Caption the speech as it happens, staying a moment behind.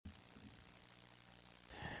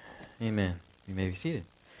Amen. You may be seated.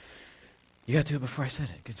 You got to it before I said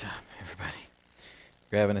it. Good job, everybody.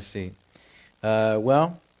 Grabbing a seat.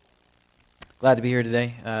 Well, glad to be here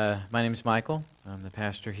today. My name is Michael. I'm the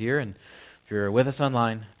pastor here, and if you're with us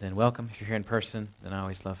online, then welcome. If you're here in person, then I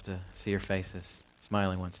always love to see your faces,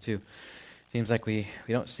 smiling ones too. Seems like we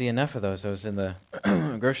don't see enough of those. I was in the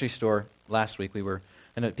grocery store last week.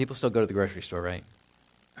 I know people still go to the grocery store, right?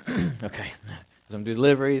 Okay. Some do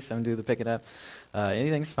deliveries, some do the pick it up.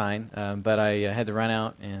 Anything's fine, but I had to run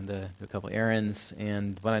out and do a couple errands,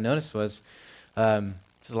 and what I noticed was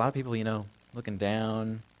just a lot of people, looking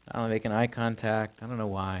down, I don't know, making eye contact. I don't know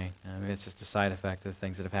why. Maybe it's just a side effect of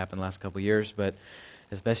things that have happened the last couple of years, but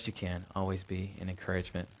as best you can, always be an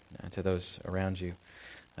encouragement to those around you,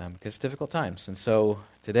 because it's difficult times. And so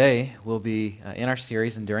today we'll be in our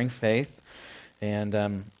series, Enduring Faith,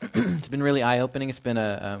 and it's been really eye-opening. It's been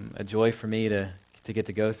a joy for me to get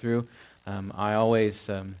to go through. I always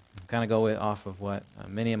kind of go off of what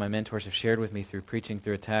many of my mentors have shared with me through preaching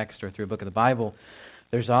through a text or through a book of the Bible.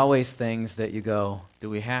 There's always things that you go, do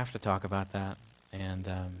we have to talk about that? And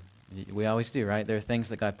we always do, right? There are things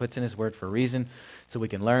that God puts in His Word for a reason so we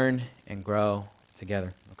can learn and grow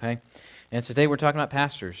together, okay? And today we're talking about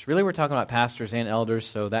pastors. Really, we're talking about pastors and elders,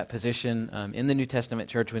 so that position in the New Testament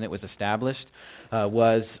church when it was established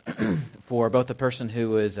was for both the person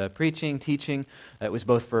who was preaching, teaching. It was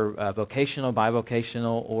both for vocational,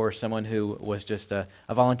 bivocational, or someone who was just a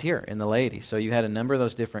volunteer in the laity. So you had a number of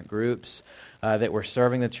those different groups that were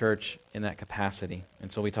serving the church in that capacity. And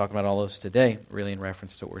so we talk about all those today, really in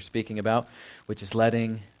reference to what we're speaking about, which is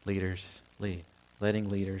letting leaders lead. Letting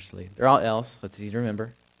leaders lead. They're all L's, so it's easy to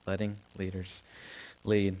remember. Letting leaders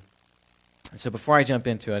lead. And so before I jump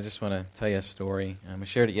into it, I just want to tell you a story. I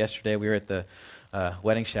shared it yesterday. We were at the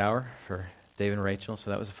wedding shower for Dave and Rachel, so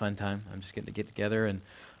that was a fun time. I'm just getting to get together and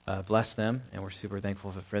bless them, and we're super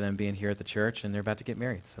thankful for them being here at the church, and they're about to get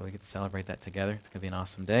married, so we get to celebrate that together. It's going to be an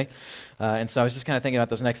awesome day. And so I was just kind of thinking about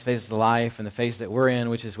those next phases of life and the phase that we're in,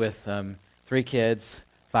 which is with 3 kids,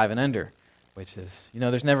 5 and under, which is,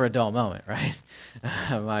 there's never a dull moment, right?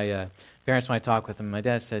 My parents, when I talk with them, my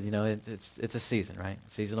dad said, it's a season, right?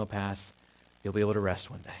 The season will pass. You'll be able to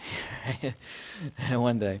rest one day.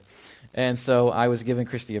 One day. And so I was giving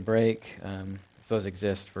Christy a break, if those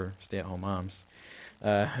exist for stay-at-home moms.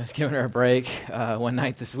 I was giving her a break one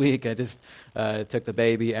night this week. I just took the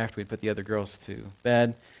baby after we'd put the other girls to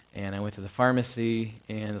bed, and I went to the pharmacy,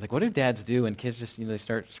 and I was like, what do dads do? And kids just, they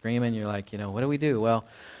start screaming. You're like, what do we do? Well,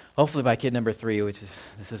 hopefully by kid number 3,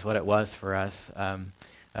 this is what it was for us,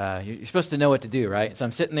 you're supposed to know what to do, right? So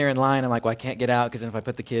I'm sitting there in line. I'm like, well, I can't get out because then if I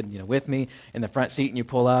put the kid, with me in the front seat and you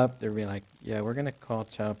pull up, they'll be like, yeah, we're going to call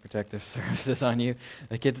Child Protective Services on you.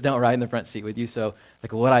 The kids don't ride in the front seat with you. So,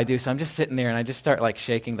 what I do, so I'm just sitting there and I just start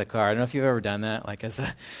shaking the car. I don't know if you've ever done that.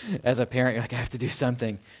 As a parent, you're like, I have to do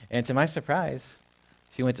something. And to my surprise,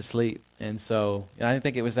 she went to sleep. And so I didn't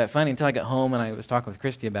think it was that funny until I got home and I was talking with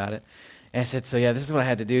Christy about it. And I said, so yeah, this is what I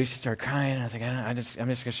had to do. She started crying. And I was like, I'm just going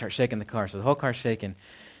to start shaking the car. So the whole car's shaking.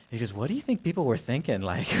 He goes, what do you think people were thinking?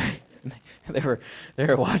 They were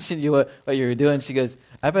watching you, what you were doing. She goes,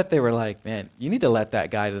 I bet they were like, man, you need to let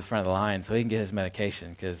that guy to the front of the line so he can get his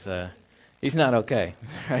medication because he's not okay,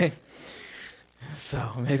 right?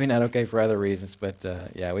 So maybe not okay for other reasons, but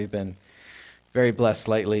yeah, we've been very blessed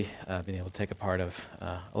lately being able to take a part of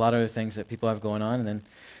a lot of other things that people have going on, and then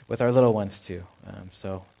with our little ones too.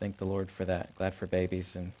 So thank the Lord for that. Glad for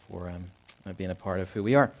babies and for being a part of who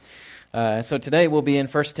we are. So today we'll be in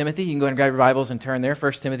 1 Timothy. You can go ahead and grab your Bibles and turn there.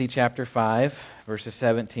 1 Timothy chapter 5, verses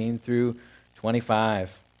 17 through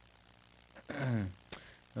 25.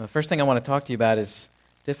 The first thing I want to talk to you about is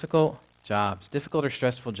difficult jobs, difficult or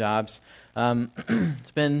stressful jobs.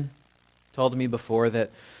 It's been told to me before that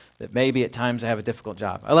maybe at times I have a difficult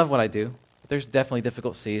job. I love what I do, but there's definitely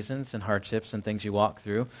difficult seasons and hardships and things you walk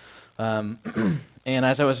through. And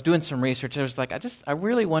as I was doing some research, I was like, I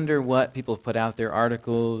really wonder what people have put out there,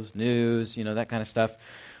 articles, news, that kind of stuff,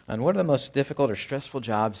 on what are the most difficult or stressful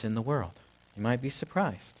jobs in the world. You might be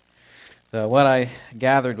surprised. So what I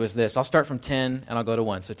gathered was this. I'll start from 10 and I'll go to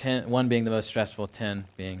 1. So 1 being the most stressful, 10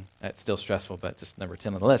 being still stressful, but just number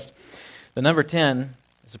 10 on the list. The number 10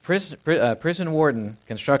 is a prison warden,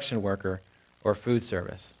 construction worker, or food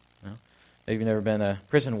service. Maybe you've never been a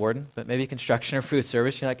prison warden, but maybe construction or food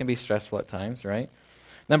service, that can be stressful at times, right?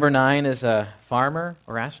 Number 9 is a farmer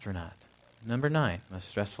or astronaut. Number 9, most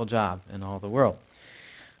stressful job in all the world.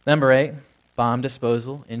 Number 8, bomb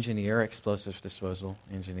disposal engineer, explosives disposal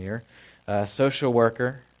engineer, social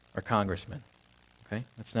worker or congressman. Okay,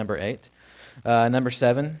 that's number 8. Number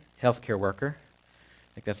 7, healthcare worker.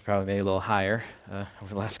 I think that's probably maybe a little higher over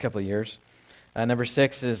the last couple of years. Number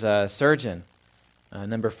 6 is surgeon.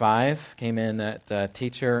 Number 5 came in at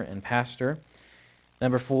teacher and pastor.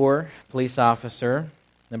 Number 4, police officer.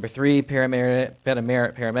 Number 3,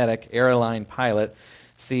 paramedic, airline pilot,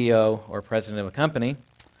 CEO or president of a company.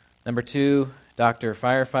 Number 2, doctor,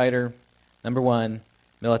 firefighter. Number 1,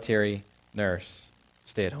 military, nurse,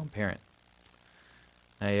 stay-at-home parent.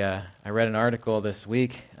 I read an article this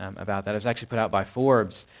week about that. It was actually put out by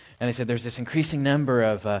Forbes, and they said there's this increasing number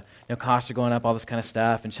of costs are going up, all this kind of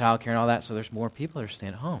stuff, and child care and all that, so there's more people that are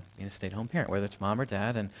staying at home, being a stay-at-home parent, whether it's mom or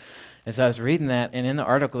dad. And as I was reading that, and in the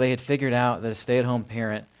article, they had figured out that a stay-at-home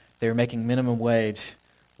parent, they were making minimum wage,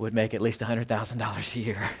 would make at least $100,000 a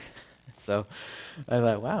year. So I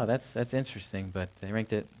thought, wow, that's interesting, but they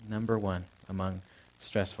ranked it number 1 among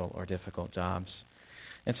stressful or difficult jobs.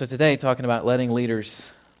 And so today, talking about letting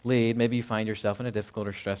leaders lead, maybe you find yourself in a difficult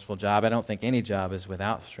or stressful job. I don't think any job is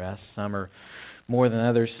without stress. Some are more than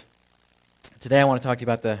others. Today I want to talk to you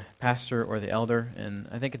about the pastor or the elder, and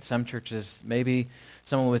I think in some churches maybe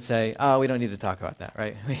someone would say, oh, we don't need to talk about that,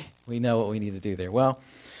 right? We know what we need to do there. Well,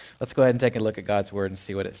 let's go ahead and take a look at God's Word and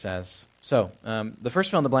see what it says. So, the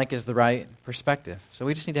first fill in the blank is the right perspective. So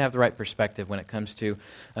we just need to have the right perspective when it comes to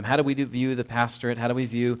how do we view the pastorate, how do we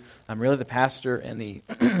view really the pastor and the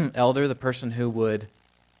elder, the person who would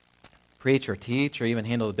preach or teach or even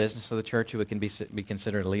handle the business of the church, who can be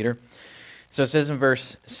considered a leader. So it says in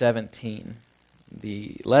verse 17,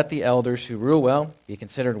 let the elders who rule well be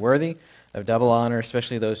considered worthy of double honor,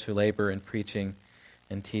 especially those who labor in preaching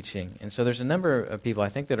and teaching. And so there's a number of people I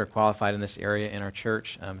think that are qualified in this area in our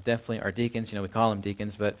church. Definitely our deacons, we call them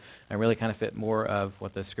deacons, but I really kind of fit more of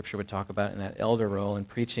what the scripture would talk about in that elder role in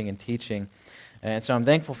preaching and teaching. And so I'm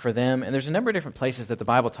thankful for them. And there's a number of different places that the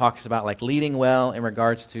Bible talks about, like leading well in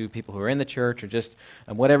regards to people who are in the church or just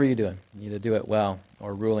whatever you're doing. You need to do it well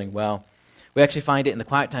or ruling well. We actually find it in the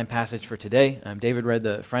quiet time passage for today. David read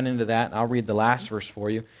the front end of that. I'll read the last verse for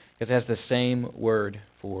you because it has the same word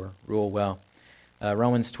for rule well.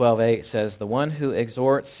 Romans 12:8 says, the one who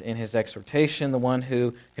exhorts in his exhortation, the one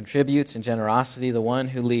who contributes in generosity, the one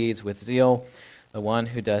who leads with zeal, the one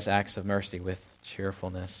who does acts of mercy with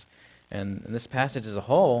cheerfulness. And this passage as a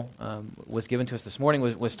whole was given to us this morning,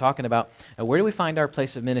 was talking about where do we find our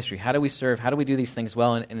place of ministry? How do we serve? How do we do these things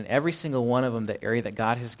well? And in every single one of them, the area that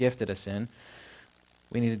God has gifted us in,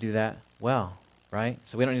 we need to do that well, right?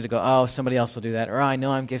 So we don't need to go, oh, somebody else will do that, or I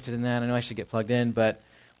know I'm gifted in that, I know I should get plugged in, but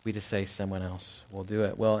we just say someone else will do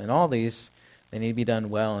it. Well, in all these, they need to be done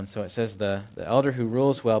well. And so it says the elder who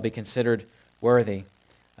rules well be considered worthy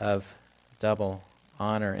of double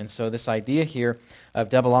honor. And so this idea here of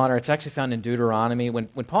double honor, it's actually found in Deuteronomy. When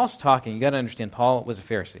Paul's talking, you got to understand, Paul was a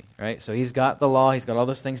Pharisee, right? So he's got the law, he's got all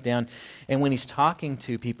those things down. And when he's talking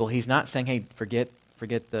to people, he's not saying, hey, forget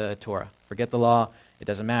the Torah, forget the law, it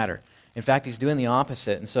doesn't matter. In fact, he's doing the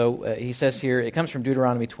opposite. And so he says here, it comes from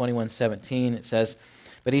Deuteronomy 21:17. It says,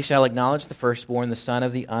 but he shall acknowledge the firstborn, the son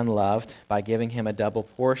of the unloved, by giving him a double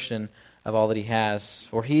portion of all that he has.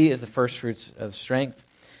 For he is the firstfruits of strength,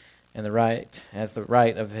 and the right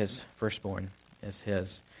of his firstborn is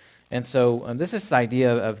his. And so this is the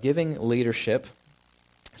idea of giving leadership,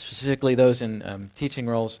 specifically those in teaching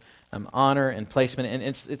roles, honor and placement. And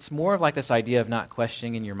it's more of like this idea of not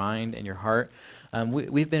questioning in your mind and your heart.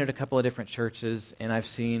 We've been at a couple of different churches, and I've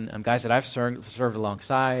seen guys that I've served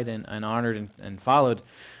alongside and honored and followed.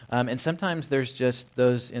 And sometimes there's just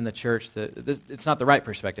those in the church that it's not the right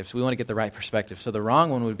perspective, so we want to get the right perspective. So the wrong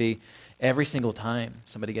one would be every single time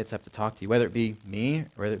somebody gets up to talk to you, whether it be me,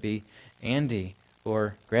 or whether it be Andy,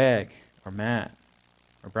 or Greg, or Matt,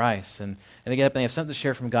 or Bryce. And they get up and they have something to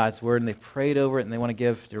share from God's Word, and they've prayed over it, and they want to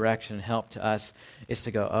give direction and help to us, is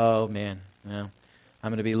to go, oh, man, I'm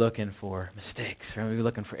going to be looking for mistakes, or I'm going to be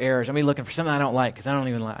looking for errors. I'm going to be looking for something I don't like because I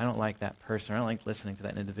don't like that person, or I don't like listening to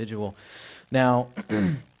that individual. Now,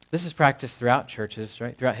 this is practiced throughout churches,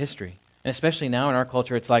 right, throughout history. And especially now in our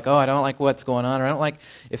culture, it's like, oh, I don't like what's going on, or I don't like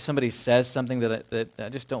if somebody says something that I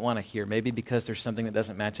just don't want to hear, maybe because there's something that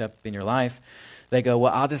doesn't match up in your life. They go,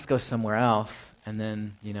 well, I'll just go somewhere else. And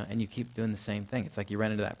then, and you keep doing the same thing. It's like you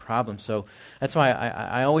run into that problem. So that's why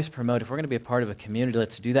I always promote, if we're going to be a part of a community,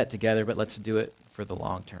 let's do that together, but let's do it for the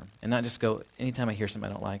long term. And not just go, anytime I hear something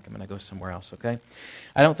I don't like, I'm going to go somewhere else, okay?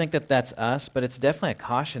 I don't think that that's us, but it's definitely a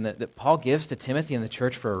caution that Paul gives to Timothy in the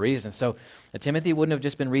church for a reason. So Timothy wouldn't have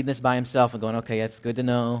just been reading this by himself and going, okay, that's good to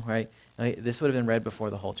know, right? This would have been read before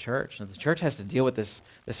the whole church. And the church has to deal with this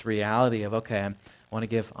reality of, okay, I want to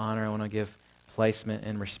give honor, I want to give placement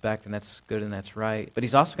and respect, and that's good and that's right. But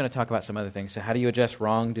he's also going to talk about some other things. So how do you adjust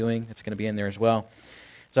wrongdoing? It's going to be in there as well.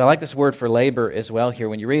 So I like this word for labor as well here.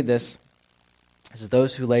 When you read this, it says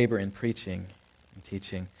those who labor in preaching and and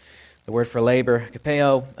teaching. The word for labor,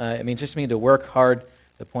 kapeo, it means just to work hard to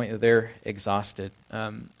the point that they're exhausted.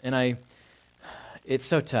 It's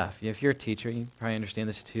so tough. If you're a teacher, you probably understand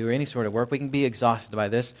this too, or any sort of work, we can be exhausted by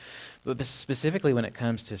this. But specifically when it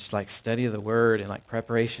comes to just like study of the Word and like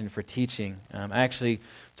preparation for teaching. I actually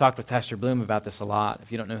talked with Pastor Bloom about this a lot.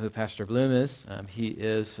 If you don't know who Pastor Bloom is, he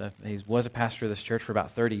was a pastor of this church for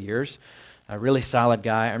about 30 years. A really solid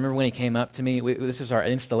guy. I remember when he came up to me, this was our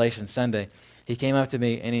installation Sunday. He came up to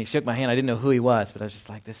me and he shook my hand. I didn't know who he was, but I was just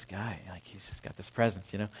like, this guy, like he's just got this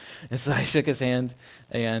presence, And so I shook his hand,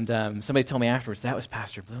 and somebody told me afterwards, that was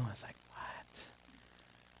Pastor Bloom. I was like, what?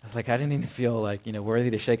 I was like, I didn't even feel like,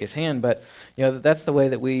 worthy to shake his hand, but, that's the way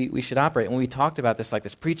that we should operate. When we talked about this, like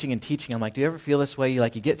this preaching and teaching, I'm like, do you ever feel this way? You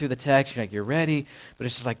get through the text, you're ready, but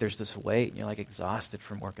it's just like there's this weight, and you're like exhausted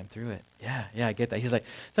from working through it. Yeah, I get that. He's like,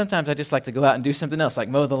 sometimes I just like to go out and do something else, like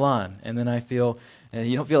mow the lawn, and then I feel... And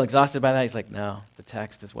you don't feel exhausted by that? He's like, no, the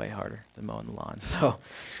text is way harder than mowing the lawn. So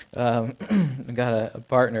I've got a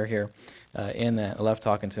partner here in that. I love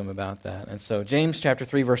talking to him about that. And so James chapter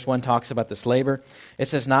 3, verse 1 talks about this labor. It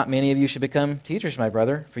says, not many of you should become teachers, my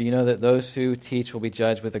brother, for you know that those who teach will be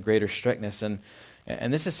judged with a greater strictness. And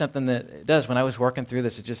this is something that it does. When I was working through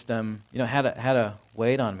this, it just had a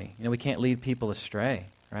weight on me. We can't lead people astray,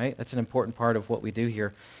 right? That's an important part of what we do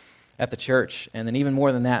here at the church. And then even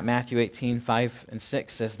more than that, Matthew 18:5-6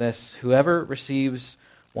 says this, whoever receives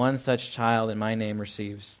one such child in my name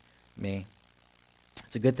receives me.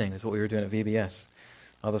 It's a good thing. That's what we were doing at VBS.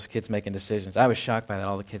 All those kids making decisions. I was shocked by that,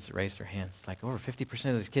 all the kids that raised their hands. Like over 50%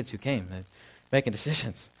 of these kids who came, they're making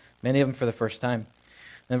decisions. Many of them for the first time.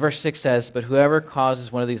 Then verse 6 says, but whoever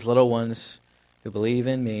causes one of these little ones who believe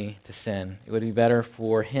in me to sin, it would be better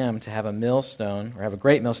for him to have a millstone, or have a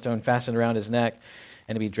great millstone fastened around his neck,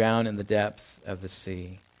 and to be drowned in the depth of the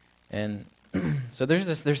sea. And so there's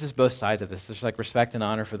this both sides of this. There's like respect and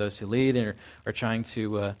honor for those who lead and are trying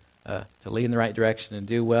to lead in the right direction and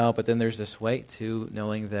do well. But then there's this weight to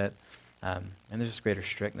knowing that, and there's this greater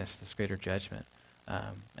strictness, this greater judgment.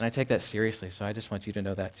 And I take that seriously. So I just want you to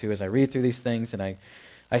know that too. As I read through these things and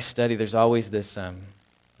I study, there's always this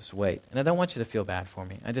weight. And I don't want you to feel bad for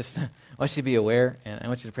me. I just want you to be aware, and I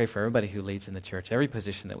want you to pray for everybody who leads in the church, every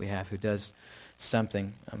position that we have who does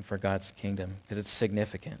something for God's kingdom, because it's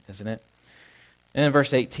significant, isn't it? And in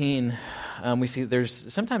verse 18, we see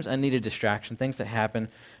there's sometimes unneeded distraction, things that happen,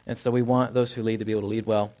 and so we want those who lead to be able to lead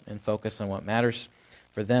well and focus on what matters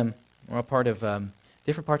for them. We're all part of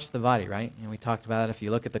different parts of the body, right? And we talked about it. If you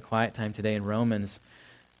look at the quiet time today in Romans,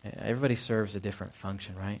 everybody serves a different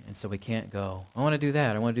function, right? And so we can't go, I want to do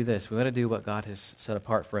that, I want to do this. We want to do what God has set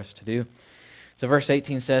apart for us to do. So verse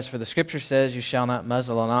 18 says, for the scripture says, you shall not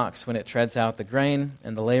muzzle an ox when it treads out the grain,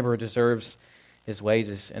 and the laborer deserves his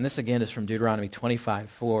wages. And this again is from Deuteronomy 25:4,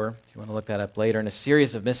 if you want to look that up later, in a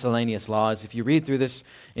series of miscellaneous laws. If you read through this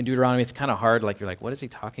in Deuteronomy, it's kind of hard, like you're like, what is he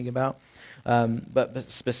talking about? But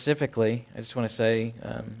specifically, I just want to say,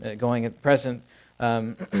 going at present,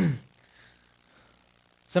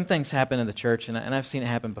 some things happen in the church, and I've seen it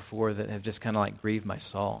happen before that have just kind of like grieved my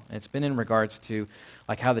soul. And it's been in regards to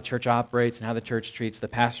like how the church operates and how the church treats the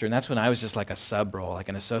pastor. And that's when I was just like a sub role, like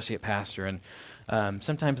an associate pastor. And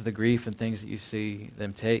sometimes the grief and things that you see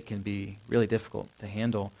them take can be really difficult to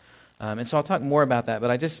handle. And so I'll talk more about that. But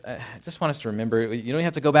I just want us to remember, you don't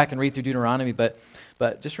have to go back and read through Deuteronomy, but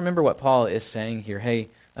just remember what Paul is saying here. Hey,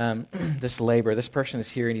 this labor, this person is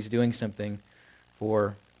here and he's doing something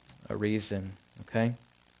for a reason, okay?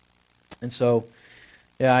 And so,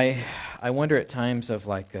 yeah, I wonder at times of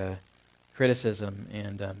like criticism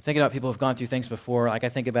and thinking about people who have gone through things before. Like I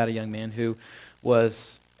think about a young man who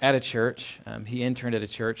was at a church. He interned at a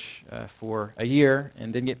church for a year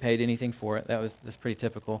and didn't get paid anything for it. That's pretty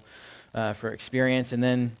typical for experience. And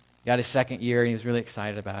then got his second year and he was really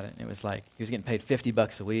excited about it. And it was like he was getting paid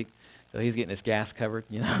 $50 a week, so he's getting his gas covered.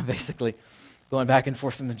 Basically going back and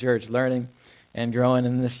forth from the church, learning and growing.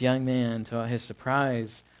 And this young man, to his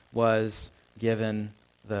surprise, was given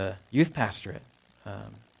the youth pastorate.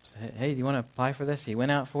 Said, hey, do you want to apply for this? He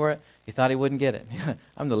went out for it. He thought he wouldn't get it.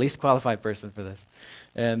 I'm the least qualified person for this.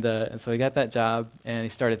 And so he got that job, and he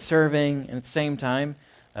started serving, and at the same time,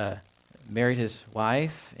 married his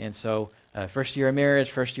wife. And so first year of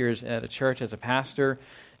marriage, first year at a church as a pastor,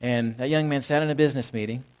 and that young man sat in a business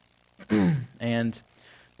meeting and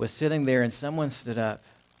was sitting there, and someone stood up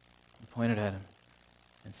and pointed at him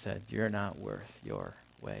and said, you're not worth your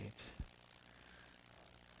wage.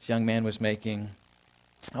 This young man was making,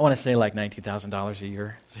 I want to say like $19,000 a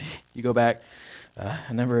year. So you go back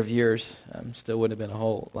a number of years, still wouldn't have been a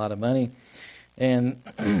whole lot of money. And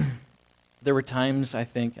there were times, I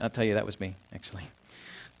think, I'll tell you, that was me, actually.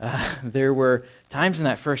 There were times in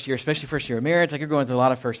that first year, especially first year of marriage, like you're going through a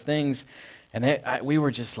lot of first things, and we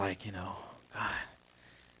were just like, God,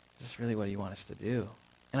 is this really what you want us to do?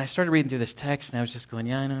 And I started reading through this text, and I was just going,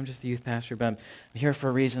 yeah, I know I'm just a youth pastor, but I'm here for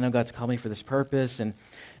a reason. I know God's called me for this purpose. And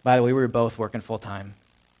by the way, we were both working full-time,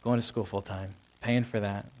 going to school full-time, paying for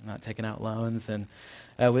that, not taking out loans. And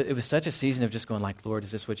it was such a season of just going like, Lord,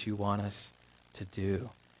 is this what you want us to do?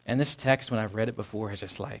 And this text, when I've read it before, is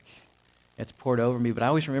just like, it's poured over me. But I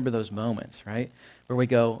always remember those moments, right, where we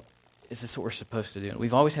go, is this what we're supposed to do? And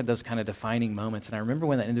we've always had those kind of defining moments. And I remember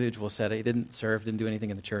when that individual said it, he didn't serve, didn't do anything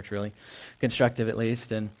in the church really, constructive at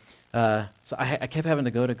least. And so I kept having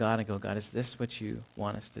to go to God and go, God, is this what you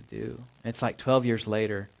want us to do? And it's like 12 years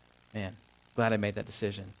later, man, glad I made that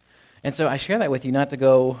decision. And so I share that with you not to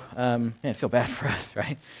go, feel bad for us,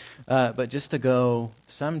 right? But just to go,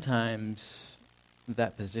 sometimes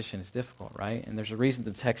that position is difficult, right? And there's a reason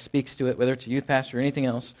the text speaks to it, whether it's a youth pastor or anything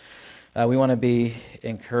else. We want to be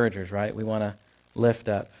encouragers, right? We want to lift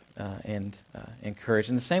up and encourage.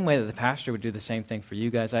 In the same way that the pastor would do the same thing for you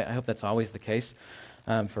guys. I hope that's always the case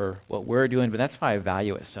for what we're doing, but that's why I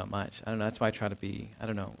value it so much. I don't know, that's why I try to be,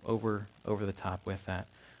 over the top with that,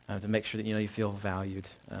 to make sure that, you feel valued.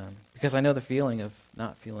 Because I know the feeling of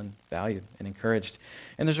not feeling valued and encouraged.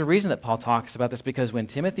 And there's a reason that Paul talks about this, because when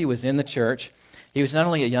Timothy was in the church, he was not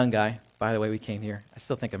only a young guy. By the way, we came here. I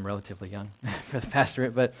still think I'm relatively young for the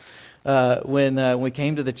pastorate, but when we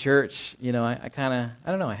came to the church, I kind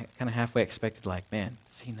of halfway expected, like, man,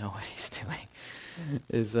 does he know what he's doing?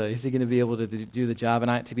 Is he going to be able to do the job?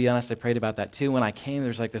 And to be honest, I prayed about that too. When I came,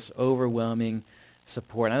 there's like this overwhelming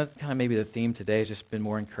support. And that's kind of maybe the theme today has just been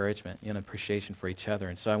more encouragement and appreciation for each other.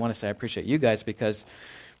 And so I want to say I appreciate you guys, because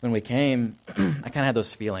when we came, I kind of had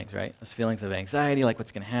those feelings, right? Those feelings of anxiety, like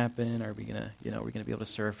what's going to happen? Are we going to, we're going to be able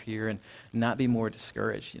to serve here and not be more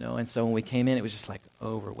discouraged, And so when we came in, it was just like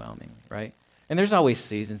overwhelming, right? And there's always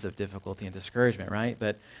seasons of difficulty and discouragement, right?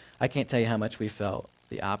 But I can't tell you how much we felt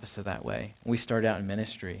the opposite that way. When we started out in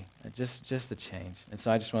ministry, just the change. And so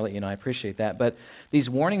I just want to let you know, I appreciate that. But these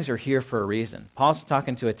warnings are here for a reason. Paul's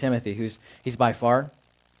talking to a Timothy he's by far,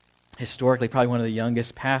 historically, probably one of the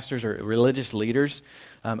youngest pastors or religious leaders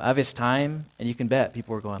of his time, and you can bet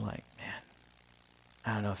people were going like, man,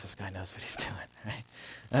 I don't know if this guy knows what he's doing, right?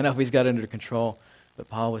 I don't know if he's got it under control, but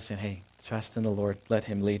Paul was saying, hey, trust in the Lord, let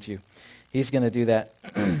him lead you. He's going to do that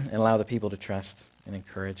and allow the people to trust and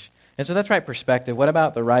encourage. And so that's right perspective. What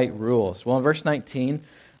about the right rules? Well, in verse 19,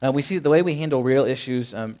 we see the way we handle real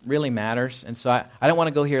issues really matters. And so I don't want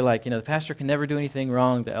to go here like, the pastor can never do anything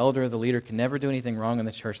wrong, the elder, the leader can never do anything wrong in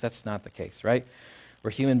the church. That's not the case, right? We're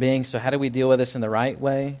human beings, so how do we deal with this in the right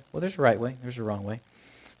way? Well, there's a right way, there's a wrong way.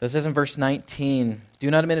 So it says in verse 19, do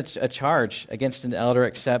not admit a charge against an elder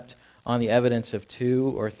except on the evidence of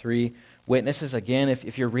 2 or 3 witnesses. Again,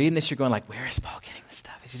 if you're reading this, you're going like, where is Paul getting this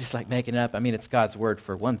stuff? Is he just like making it up? I mean, it's God's word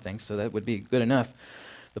for one thing, so that would be good enough.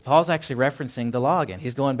 But Paul's actually referencing the law again.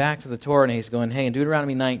 He's going back to the Torah, and he's going, hey, in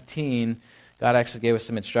Deuteronomy 19, God actually gave us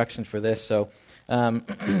some instruction for this. So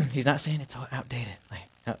he's not saying it's outdated,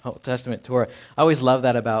 like Old Testament Torah. I always love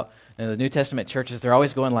that about the New Testament churches. They're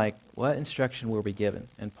always going like, what instruction were we given?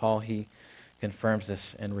 And Paul, he confirms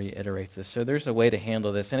this and reiterates this. So there's a way to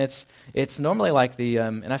handle this. And it's normally like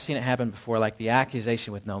and I've seen it happen before, like the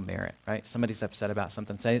accusation with no merit, right? Somebody's upset about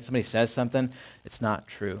something. Somebody says something, it's not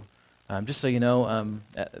true. Just so you know,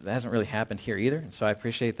 that hasn't really happened here either, and so I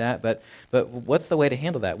appreciate that. But what's the way to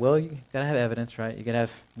handle that? Well, you got to have evidence, right? You got to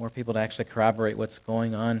have more people to actually corroborate what's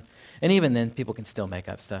going on. And even then, people can still make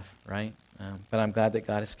up stuff, right? But I'm glad that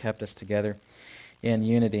God has kept us together in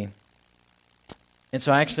unity. And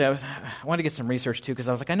so I wanted to get some research too, because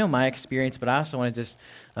I was like, I know my experience, but I also want to just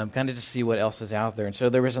kind of just see what else is out there. And so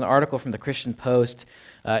there was an article from the Christian Post.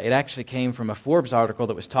 It actually came from a Forbes article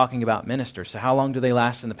that was talking about ministers. So how long do they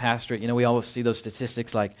last in the pastorate? We always see those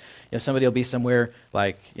statistics like, somebody will be somewhere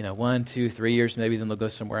like, 1, 2, 3 years, maybe then they'll go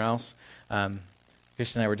somewhere else.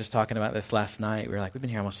 Christian and I were just talking about this last night. We were like, we've been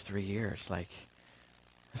here almost 3 years. Like,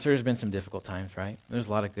 so there's been some difficult times, right? There's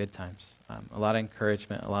a lot of good times, a lot of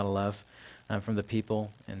encouragement, a lot of love. From the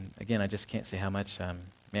people, and again, I just can't say how much,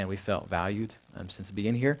 we felt valued since the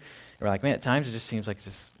beginning here. We're like, man, at times it just seems like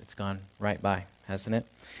it's gone right by, hasn't it?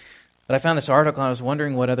 But I found this article, and I was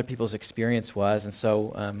wondering what other people's experience was, and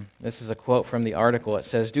so this is a quote from the article. It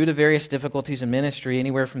says, due to various difficulties in ministry,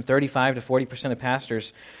 anywhere from 35 to 40% of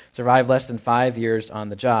pastors survive less than 5 years on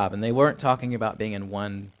the job, and they weren't talking about being in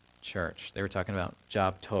one church. They were talking about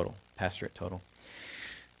job total, pastorate total.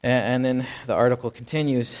 And then the article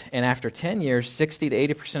continues, and after 10 years, 60 to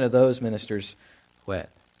 80% of those ministers quit.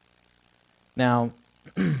 Now,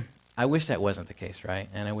 I wish that wasn't the case, right?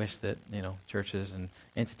 And I wish that, churches and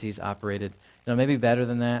entities operated, maybe better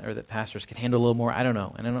than that, or that pastors could handle a little more. I don't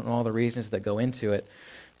know. And I don't know all the reasons that go into it.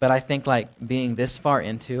 But I think, being this far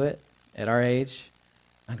into it at our age,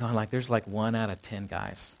 I'm going, there's 1 out of 10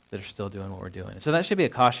 guys that are still doing what we're doing. So that should be a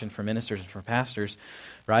caution for ministers and for pastors,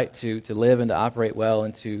 right, to live and to operate well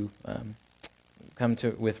and to come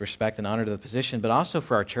to with respect and honor to the position, but also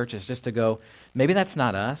for our churches just to go, maybe that's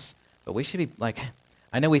not us, but we should be,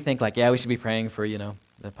 I know we think, we should be praying for,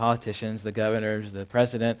 the politicians, the governors, the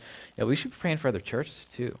president. Yeah, we should be praying for other churches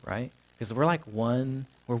too, right? Because we're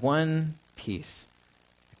one piece.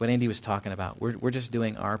 What Andy was talking about. We're just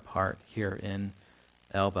doing our part here in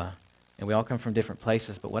Elba. And we all come from different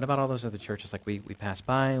places, but what about all those other churches? We pass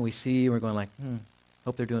by and we see, and we're going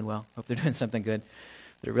hope they're doing well, hope they're doing something good.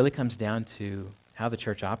 But it really comes down to how the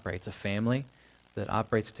church operates, a family that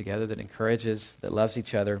operates together, that encourages, that loves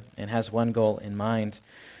each other, and has one goal in mind.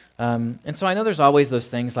 And so I know there's always those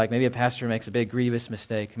things, maybe a pastor makes a big grievous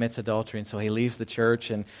mistake, commits adultery, and so he leaves the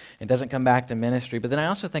church and doesn't come back to ministry. But then I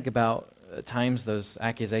also think about times those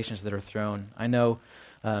accusations that are thrown. I know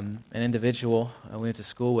an individual we went to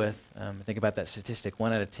school with, I think about that statistic,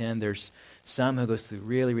 1 out of 10, there's some who goes through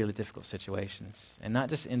really, really difficult situations and not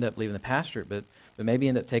just end up leaving the pastorate, but maybe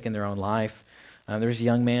end up taking their own life. There's a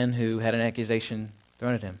young man who had an accusation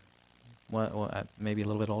thrown at him, maybe a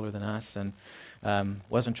little bit older than us, and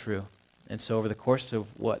wasn't true. And so over the course of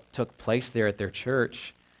what took place there at their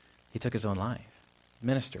church, he took his own life.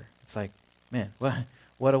 Minister. It's man,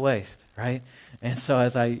 what a waste, right? And so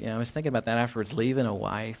as I was thinking about that afterwards, leaving a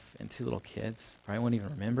wife and 2 little kids, probably won't even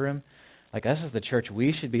remember him. Us as the church,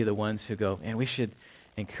 we should be the ones who go, and we should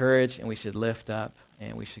encourage and we should lift up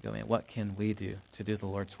and we should go, man, what can we do to do the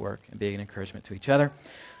Lord's work and be an encouragement to each other?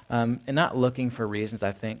 And not looking for reasons,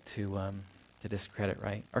 I think, to discredit,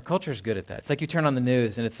 right? Our culture is good at that. It's you turn on the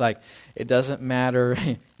news and it's it doesn't matter,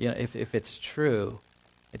 if it's true,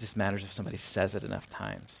 it just matters if somebody says it enough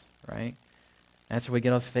times, right? That's where we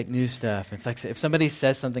get all this fake news stuff. It's if somebody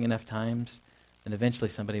says something enough times, then eventually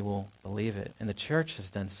somebody will believe it. And the church has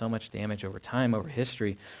done so much damage over time, over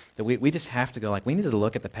history, that we just have to go, we need to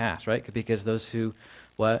look at the past, right? Because those who,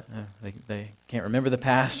 they can't remember the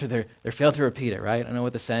past or they're failed to repeat it, right? I don't know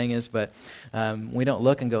what the saying is, but we don't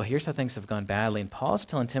look and go, here's how things have gone badly. And Paul's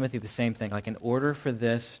telling Timothy the same thing, in order for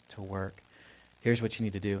this to work, here's what you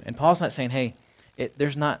need to do. And Paul's not saying, hey,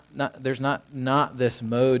 there's not this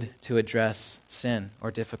mode to address sin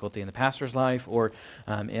or difficulty in the pastor's life or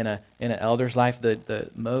in an elder's life. The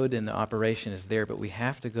mode and the operation is there, but we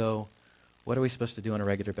have to go, what are we supposed to do on a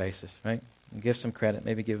regular basis, right? And give some credit,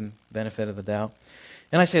 maybe give them benefit of the doubt.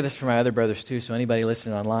 And I say this for my other brothers too, so anybody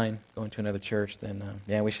listening online, going to another church, then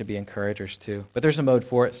we should be encouragers too. But there's a mode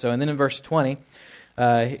for it. So, and then in verse 20,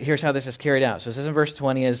 here's how this is carried out. So it says in verse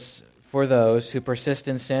 20 is, for those who persist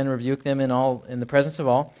in sin, rebuke them in the presence of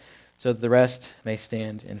all, so that the rest may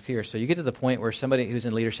stand in fear. So you get to the point where somebody who's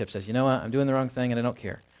in leadership says, you know what, I'm doing the wrong thing and I don't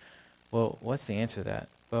care. Well, what's the answer to that?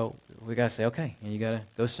 Well, we got to say, okay, and you got to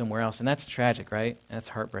go somewhere else. And that's tragic, right? And that's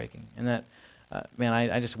heartbreaking. And that,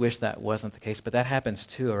 I just wish that wasn't the case. But that happens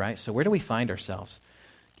too, right? So where do we find ourselves?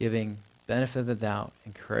 Giving benefit of the doubt,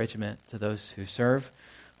 encouragement to those who serve,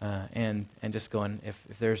 and just going, if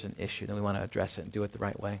there's an issue, then we want to address it and do it the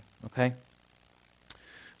right way, okay?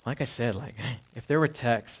 Like I said, if there were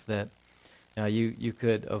texts that you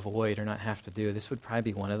could avoid or not have to do, this would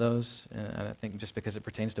probably be one of those. And I think just because it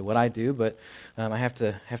pertains to what I do, but I have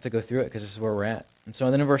to go through it because this is where we're at. And so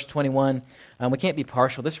then in verse 21, we can't be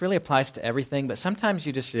partial. This really applies to everything, but sometimes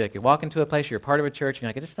you just you walk into a place, you're a part of a church, and you're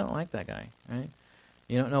I just don't like that guy, right?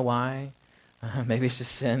 You don't know why. Maybe it's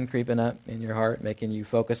just sin creeping up in your heart, making you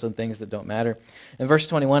focus on things that don't matter. In verse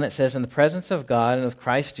 21, it says, in the presence of God and of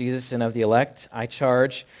Christ Jesus and of the elect, I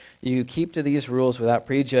charge you keep to these rules without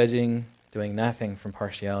prejudging, doing nothing from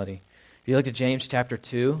partiality. If you look at James chapter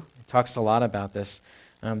 2, it talks a lot about this,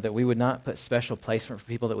 that we would not put special placement for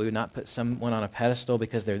people, that we would not put someone on a pedestal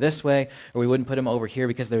because they're this way, or we wouldn't put them over here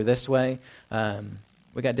because they're this way.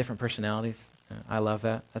 We got different personalities. I love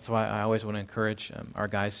that. That's why I always want to encourage our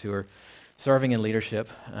guys who are serving in leadership,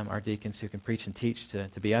 our deacons who can preach and teach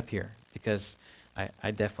to be up here, because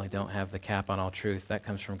I definitely don't have the cap on all truth. That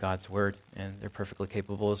comes from God's word, and they're perfectly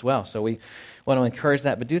capable as well. So we want to encourage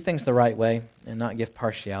that, but do things the right way and not give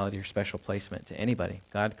partiality or special placement to anybody.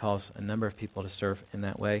 God calls a number of people to serve in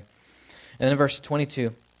that way. And then in verse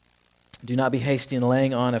 22, do not be hasty in the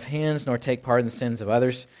laying on of hands, nor take part in the sins of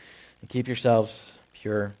others, and keep yourselves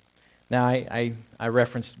pure. Now, I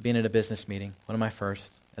referenced being at a business meeting, one of my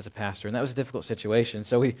first, as a pastor, and that was a difficult situation.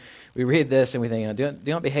 So we read this and we think, do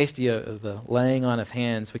not be hasty of the laying on of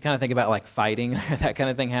hands. We kind of think about like fighting, that kind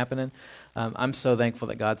of thing happening. I'm so thankful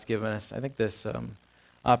that God's given us, I think, this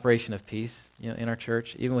operation of peace, in our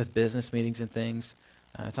church, even with business meetings and things.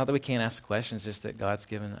 It's not that we can't ask questions, just that God's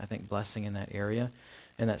given, I think, blessing in that area,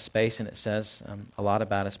 in that space, and it says a lot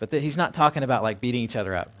about us. But he's not talking about like beating each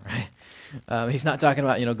other up, right? He's not talking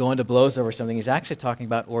about going to blows over something. He's actually talking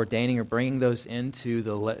about ordaining or bringing those into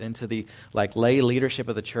the like lay leadership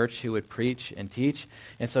of the church who would preach and teach.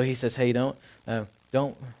 And so he says, hey, do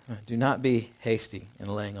not be hasty in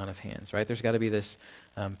the laying on of hands, right? There's got to be this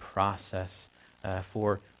process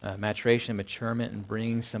for maturation, maturement, and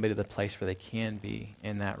bringing somebody to the place where they can be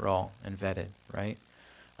in that role and vetted, right?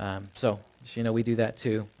 So we do that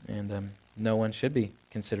too, and no one should be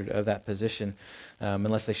considered of that position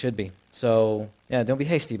unless they should be. So, don't be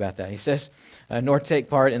hasty about that. He says, nor take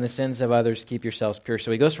part in the sins of others, keep yourselves pure.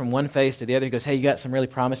 So he goes from one phase to the other. He goes, hey, you got some really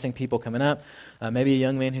promising people coming up. Maybe a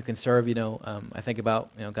young man who can serve, I think about,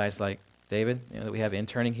 guys like David, that we have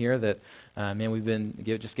interning here that, we've been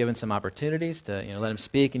just given some opportunities to, let him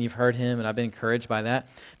speak, and you've heard him, and I've been encouraged by that.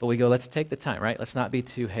 But we go, let's take the time, right? Let's not be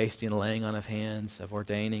too hasty in the laying on of hands, of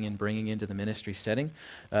ordaining and bringing into the ministry setting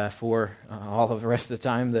for all of the rest of the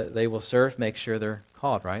time that they will serve. Make sure they're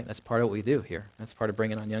called, right? That's part of what we do here. That's part of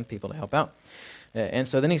bringing on young people to help out. And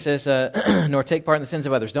so then he says, nor take part in the sins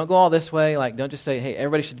of others. Don't go all this way. Like, don't just say, hey,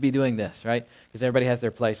 everybody should be doing this, right? Because everybody has their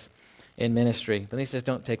place in ministry. But then he says,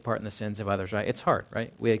 don't take part in the sins of others, right? It's hard,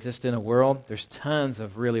 right? We exist in a world. There's tons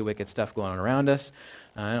of really wicked stuff going on around us.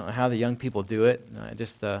 I don't know how the young people do it.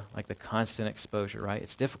 Just the constant exposure, right?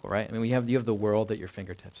 It's difficult, right? I mean, you have the world at your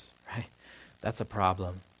fingertips, right? That's a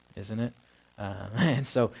problem, isn't it? And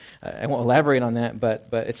so I won't elaborate on that, but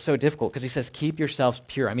it's so difficult because he says, keep yourselves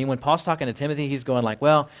pure. I mean, when Paul's talking to Timothy, he's going like,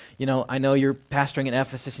 well, I know you're pastoring in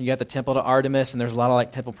Ephesus and you got the temple to Artemis and there's a lot of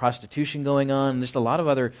like temple prostitution going on. And there's a lot of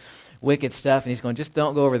other wicked stuff. And he's going, just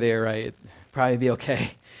don't go over there, right? It'd probably be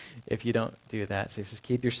okay if you don't do that. So he says,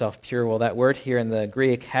 keep yourself pure. Well, that word here in the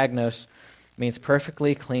Greek, hagnos, means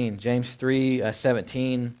perfectly clean. James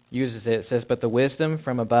 3:17 uses it. It says, but the wisdom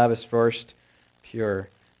from above is first pure,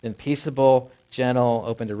 then peaceable, gentle,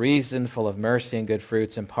 open to reason, full of mercy and good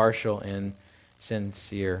fruits, impartial and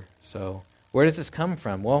sincere. So where does this come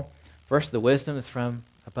from? Well, first, the wisdom is from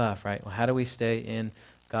above, right? Well, how do we stay in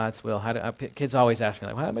God's will? Kids always ask me,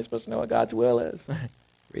 like, how am I supposed to know what God's will is?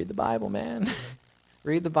 Read the Bible, man.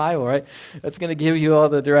 Read the Bible, right? That's going to give you all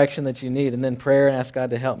the direction that you need. And then prayer and ask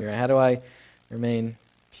God to help me, right? How do I remain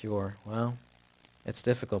pure? Well, it's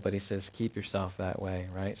difficult, but he says, keep yourself that way,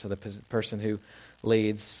 right? So the person who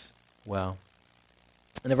leads well.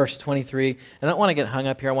 And in verse 23, and I don't want to get hung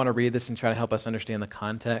up here. I want to read this and try to help us understand the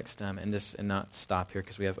context and not stop here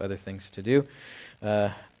because we have other things to do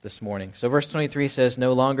this morning. So verse 23 says,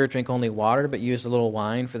 no longer drink only water, but use a little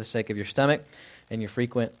wine for the sake of your stomach and your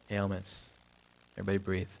frequent ailments. Everybody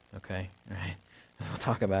breathe, okay? All right. We'll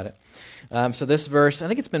talk about it. So this verse, I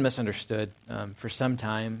think it's been misunderstood for some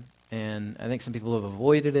time, and I think some people have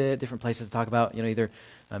avoided it. Different places talk about, either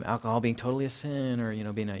alcohol being totally a sin, or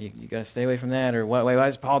being you got to stay away from that, or why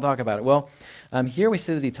does Paul talk about it? Well, here we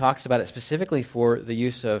see that he talks about it specifically for the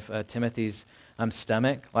use of Timothy's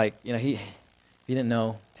stomach. Like, he didn't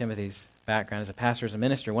know Timothy's background as a pastor, as a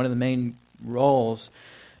minister. One of the main roles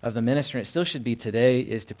of the minister, and it still should be today,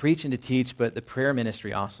 is to preach and to teach, but the prayer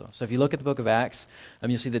ministry also. So if you look at the book of Acts,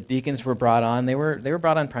 you'll see that deacons were brought on. They were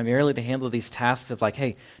brought on primarily to handle these tasks of like,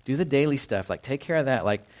 hey, do the daily stuff, like take care of that,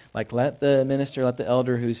 like let the minister, let the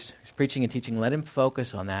elder who's preaching and teaching, let him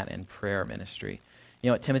focus on that in prayer ministry.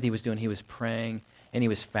 What Timothy was doing, he was praying and he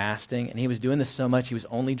was fasting, and he was doing this so much he was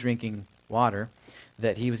only drinking water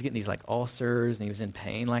that he was getting these like ulcers, and he was in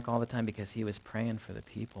pain like all the time because he was praying for the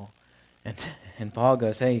people. And Paul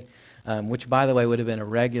goes, hey, which by the way would have been a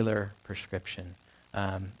regular prescription.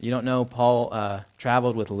 You don't know, Paul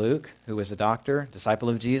traveled with Luke, who was a doctor, disciple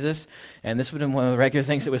of Jesus, and this would have been one of the regular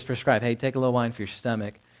things that was prescribed. Hey, take a little wine for your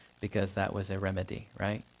stomach, because that was a remedy,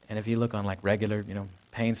 right? And if you look on like regular,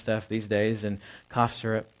 pain stuff these days and cough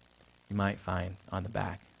syrup, you might find on the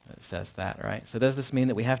back that it says that, right? So does this mean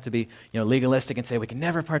that we have to be, legalistic and say we can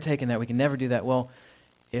never partake in that, we can never do that? Well,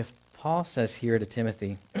 if Paul says here to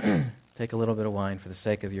Timothy, take a little bit of wine for the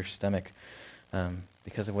sake of your stomach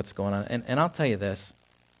because of what's going on. And I'll tell you this,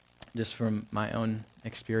 just from my own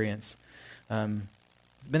experience.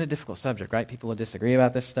 It's been a difficult subject, right? People will disagree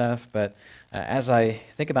about this stuff, but as I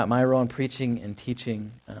think about my role in preaching and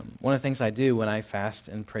teaching, one of the things I do when I fast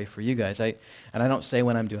and pray for you guys, and I don't say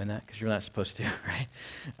when I'm doing that because you're not supposed to,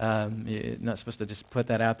 right? You're not supposed to just put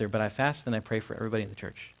that out there, but I fast and I pray for everybody in the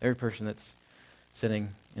church, every person that's sitting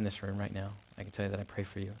in this room right now, I can tell you that I pray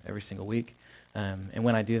for you every single week. And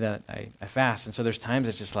when I do that, I fast. And so there's times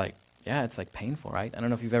it's just like, yeah, it's like painful, right? I don't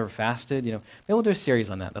know if you've ever fasted. Maybe we'll do a series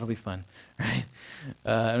on that. That'll be fun, right?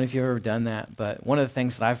 I don't know if you've ever done that. But one of the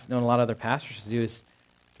things that I've known a lot of other pastors to do is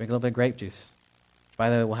drink a little bit of grape juice. By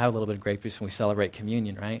the way, we'll have a little bit of grape juice when we celebrate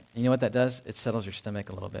communion, right? And you know what that does? It settles your stomach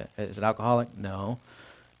a little bit. Is it alcoholic? No.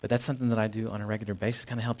 But that's something that I do on a regular basis.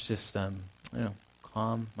 Kind of helps just,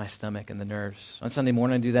 calm my stomach and the nerves. On Sunday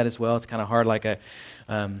morning, I do that as well. It's kind of hard. Like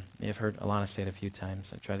you've heard Alana say it a few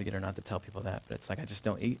times. I try to get her not to tell people that, but it's like I just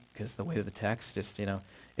don't eat because the weight of the text just,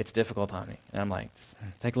 it's difficult on me. And I'm like, just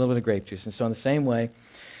take a little bit of grape juice. And so in the same way,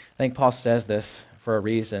 I think Paul says this for a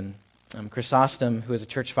reason. Chrysostom, who is a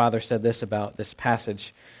church father, said this about this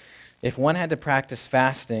passage. If one had to practice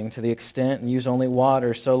fasting to the extent and use only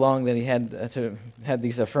water so long that he had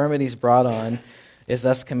these infirmities brought on, is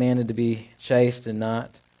thus commanded to be chaste and not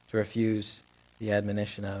to refuse the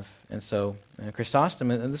admonition of. And so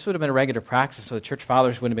Chrysostom, and this would have been a regular practice, so the church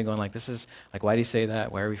fathers wouldn't have been going like, this is, like, why do you say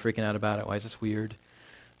that? Why are we freaking out about it? Why is this weird?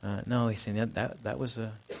 No, he's saying that was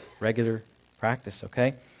a regular practice,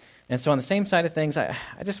 okay? And so on the same side of things, I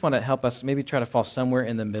just want to help us maybe try to fall somewhere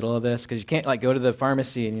in the middle of this, because you can't go to the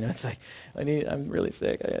pharmacy and it's like, I'm really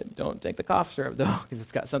sick. I don't take the cough syrup though, because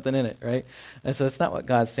it's got something in it, right? And so that's not what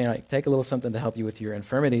God's saying. Like, take a little something to help you with your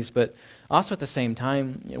infirmities, but also at the same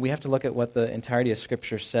time, we have to look at what the entirety of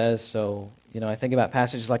Scripture says. So, I think about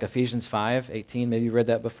passages like Ephesians 5:18. Maybe you read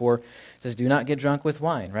that before. It says, "Do not get drunk with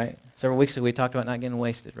wine," right? Several weeks ago we talked about not getting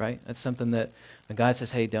wasted, right? That's something that when God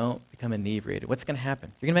says, hey, don't become inebriated, what's going to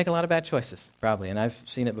happen? You're going to make a lot of bad choices, probably, and I've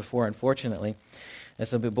seen it before, unfortunately. And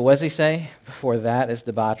so, but what does he say? Before that is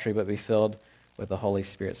debauchery, but be filled with the Holy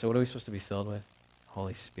Spirit. So what are we supposed to be filled with?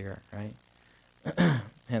 Holy Spirit, right?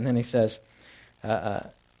 And then he says,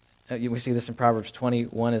 we see this in Proverbs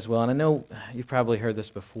 21 as well. And I know you've probably heard this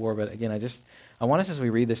before, but again, I want us as we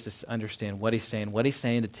read this to understand what he's saying. What he's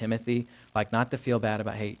saying to Timothy, like not to feel bad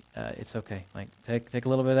about, hey, it's okay. Like take a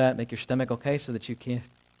little bit of that, make your stomach okay so that you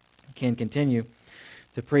can continue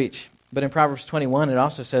to preach. But in Proverbs 21, it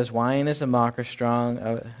also says, wine is a mocker,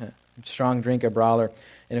 strong drink a brawler,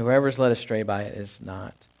 and whoever is led astray by it is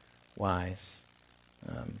not wise.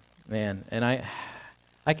 And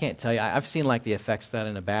I can't tell you. I've seen the effects of that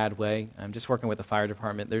in a bad way. I'm just working with the fire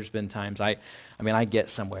department. There's been times I get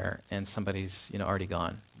somewhere and somebody's already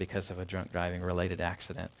gone because of a drunk driving related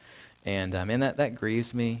accident, and that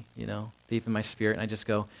grieves me deep in my spirit. And I just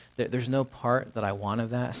go, there's no part that I want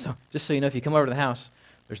of that. So just so you know, if you come over to the house,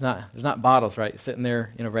 there's not bottles right sitting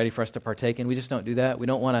there ready for us to partake in. We just don't do that. We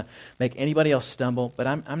don't want to make anybody else stumble. But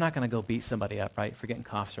I'm not going to go beat somebody up right for getting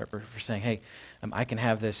cough syrup or for saying, hey, I can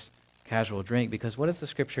have this casual drink, because what does the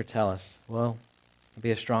Scripture tell us? Well,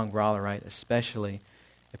 be a strong brawler, right? Especially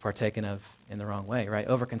if partaken of in the wrong way, right?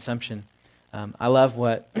 Overconsumption. I love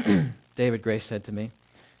what David Gray said to me.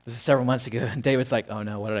 This was several months ago, and David's like, oh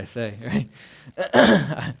no, what did I say,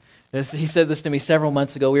 right? He said this to me several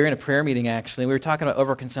months ago. We were in a prayer meeting, actually. We were talking about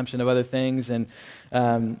overconsumption of other things, and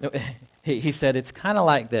he said, it's kind of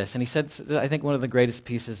like this. And he said, I think one of the greatest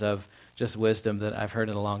pieces of just wisdom that I've heard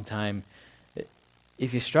in a long time.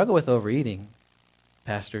 If you struggle with overeating,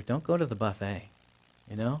 Pastor, don't go to the buffet,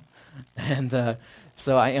 And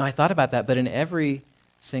so I thought about that, but in every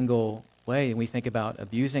single way, we think about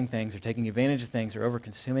abusing things or taking advantage of things or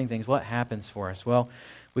over-consuming things, what happens for us? Well,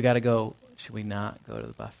 we got to go, should we not go to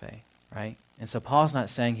the buffet, right? And so Paul's not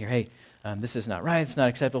saying here, hey, this is not right, it's not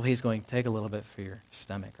acceptable. He's going to take a little bit for your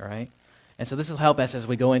stomach, all right? And so this will help us as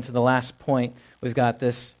we go into the last point. We've got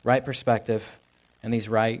this right perspective and these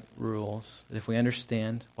right rules, that if we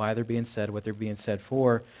understand why they're being said, what they're being said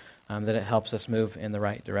for, that it helps us move in the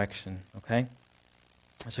right direction, okay?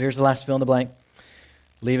 So here's the last fill in the blank.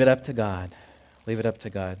 Leave it up to God. Leave it up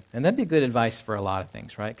to God. And that'd be good advice for a lot of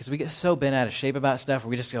things, right? Because we get so bent out of shape about stuff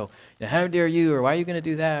where we just go, how dare you, or why are you going to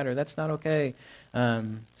do that, or that's not okay,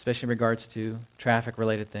 especially in regards to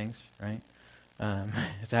traffic-related things, right?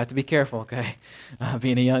 So I have to be careful, okay?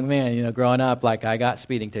 Being a young man, growing up, I got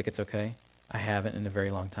speeding tickets, okay? I haven't in a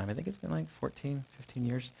very long time. I think it's been 14, 15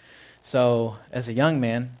 years. So as a young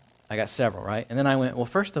man, I got several, right? And then I went, well,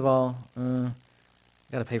 first of all, I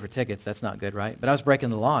got to pay for tickets. That's not good, right? But I was breaking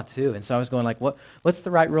the law too. And so I was going what's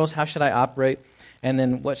the right rules? How should I operate? And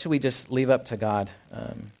then what should we just leave up to God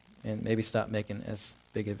and maybe stop making as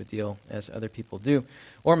big of a deal as other people do,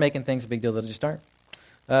 or making things a big deal that just aren't.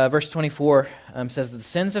 Verse 24 says that the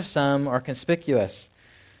sins of some are conspicuous,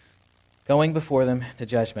 going before them to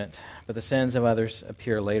judgment, but the sins of others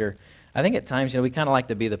appear later. I think at times, we kind of like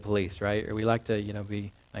to be the police, right? Or we like to,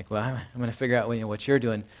 be like, well, I'm going to figure out, what you're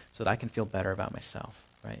doing so that I can feel better about myself,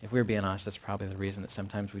 right? If we were being honest, that's probably the reason that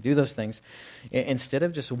sometimes we do those things. Instead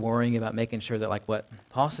of just worrying about making sure that, like what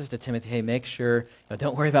Paul says to Timothy, hey, make sure,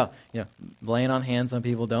 don't worry about, laying on hands on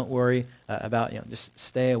people. Don't worry about, just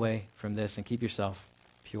stay away from this and keep yourself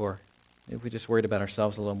pure. If we just worried about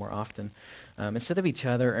ourselves a little more often, instead of each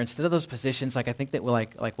other, or instead of those positions, like I think that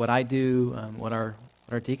like what I do, what our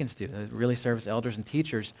deacons do, really serve as elders and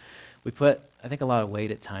teachers, we put, I think, a lot of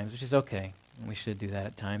weight at times, which is okay, and we should do that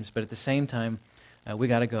at times. But at the same time, we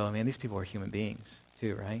got to go, man, these people are human beings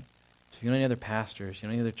too, right? So if you know any other pastors,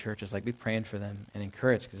 any other churches, like be praying for them and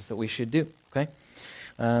encourage, because it's what we should do, okay?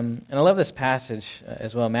 And I love this passage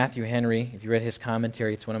as well. Matthew Henry, if you read his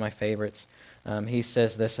commentary, it's one of my favorites. He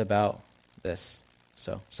says this about this.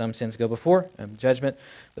 So, some sins go before judgment,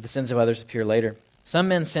 but the sins of others appear later. Some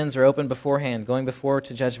men's sins are open beforehand, going before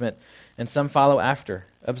to judgment, and some follow after.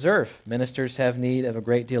 Observe, ministers have need of a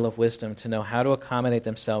great deal of wisdom to know how to accommodate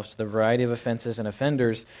themselves to the variety of offenses and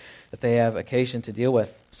offenders that they have occasion to deal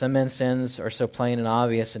with. Some men's sins are so plain and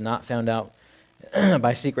obvious and not found out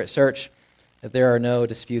by secret search that there are no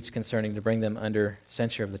disputes concerning to bring them under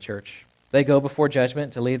censure of the church. They go before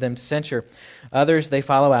judgment to lead them to censure. Others they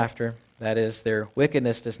follow after. That is, their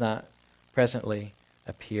wickedness does not presently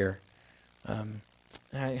appear.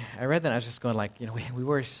 I read that and I was just going like, we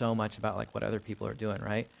worry so much about like what other people are doing,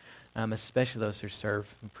 right? Especially those who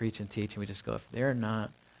serve and preach and teach, and we just go, if they're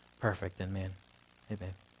not perfect, then man, hey babe,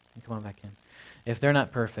 come on back in. If they're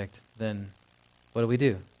not perfect, then what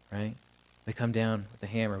do, right? We come down with the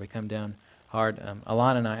hammer. We come down hard.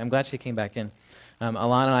 Alana and I, I'm glad she came back in.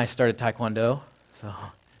 Alana and I started Taekwondo. So,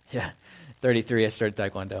 33, I started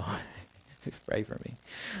Taekwondo. Pray for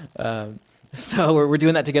me. So we're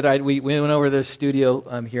doing that together. We went over to the studio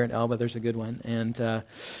here in Elba. There's a good one, and tell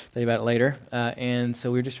you about it later. And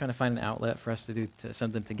so we were just trying to find an outlet for us to do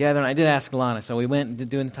something together. And I did ask Alana. So we went and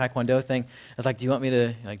doing the Taekwondo thing. I was like, do you want me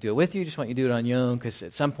to do it with you? Just want you to do it on your own? Because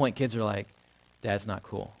at some point, kids are like, Dad's not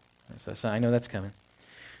cool. So I know that's coming.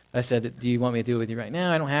 I said, do you want me to do it with you right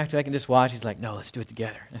now? I don't have to. I can just watch. He's like, no, let's do it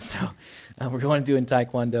together. And so we're going to do in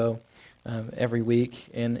Taekwondo every week.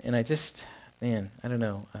 And I just, man, I don't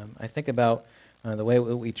know. I think about the way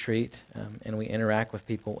we treat and we interact with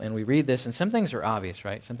people. And we read this, and some things are obvious,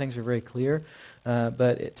 right? Some things are very clear.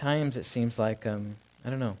 But at times it seems like, I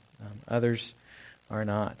don't know, others are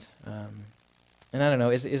not. And I don't know,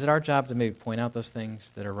 is it our job to maybe point out those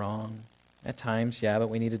things that are wrong? At times, yeah, but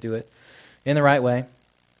we need to do it in the right way.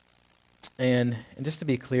 And just to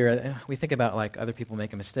be clear, we think about like other people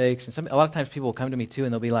making mistakes, and a lot of times people will come to me too,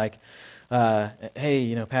 and they'll be like,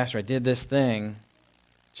 "Hey, Pastor, I did this thing.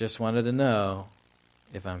 Just wanted to know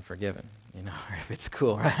if I'm forgiven, or if it's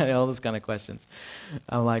cool, right? All those kind of questions."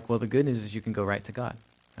 I'm like, well, the good news is you can go right to God,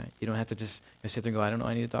 right? You don't have to just sit there and go, I don't know,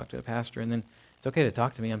 I need to talk to a pastor, and then it's okay to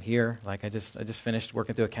talk to me. I'm here. Like I just finished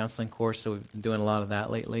working through a counseling course, so we've been doing a lot of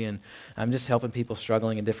that lately, and I'm just helping people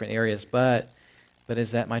struggling in different areas, But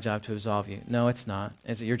is that my job to absolve you? No, it's not.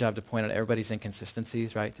 Is it your job to point out everybody's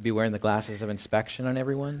inconsistencies, right? To be wearing the glasses of inspection on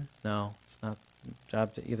everyone? No, it's not your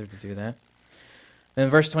job to either to do that. And in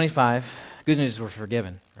verse 25, good news is we're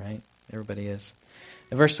forgiven, right? Everybody is.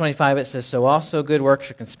 In verse 25 it says, so also good works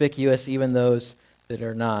are conspicuous, even those that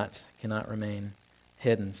are not cannot remain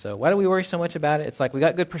hidden. So why do we worry so much about it? It's like we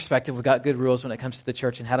got good perspective, we got good rules when it comes to the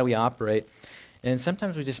church and how do we operate. And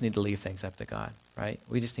sometimes we just need to leave things up to God, right?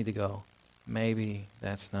 We just need to go, maybe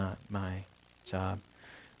that's not my job.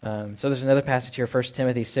 So there's another passage here, 1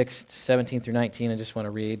 Timothy 6, 17 through 19, I just want to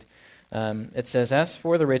read. It says, as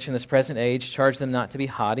for the rich in this present age, charge them not to be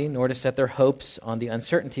haughty, nor to set their hopes on the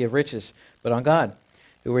uncertainty of riches, but on God,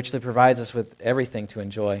 who richly provides us with everything to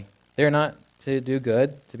enjoy. They are not to do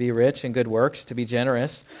good, to be rich in good works, to be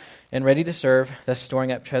generous, and ready to serve, thus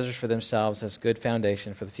storing up treasures for themselves as good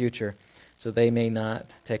foundation for the future, so they may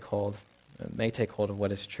take hold of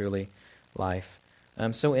what is truly life.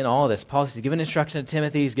 So in all of this, Paul is giving instruction to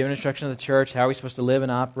Timothy, he's giving instruction to the church, how are we supposed to live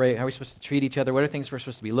and operate, how are we supposed to treat each other, what are things we're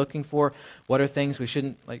supposed to be looking for, what are things we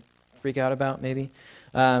shouldn't freak out about maybe,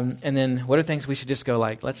 and then what are things we should just go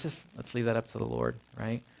let's leave that up to the Lord,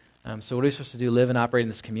 right? So what are we supposed to do? Live and operate in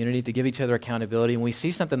this community, to give each other accountability. When we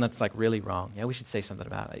see something that's really wrong, we should say something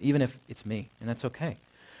about it, even if it's me, and that's okay.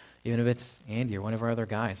 Even if it's Andy or one of our other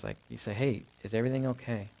guys, you say, hey, is everything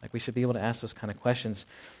okay? We should be able to ask those kind of questions.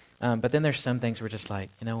 But then there's some things we're just you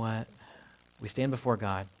know what? We stand before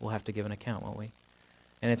God, we'll have to give an account, won't we?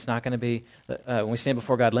 And it's not going to be, when we stand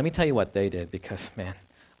before God, let me tell you what they did, because, man,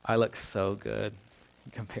 I look so good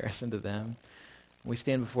in comparison to them. When we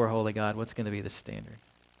stand before holy God, what's going to be the standard?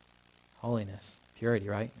 Holiness, purity,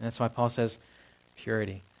 right? And that's why Paul says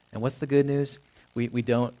purity. And what's the good news? We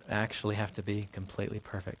don't actually have to be completely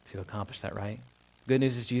perfect to accomplish that, right? good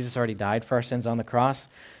news is Jesus already died for our sins on the cross.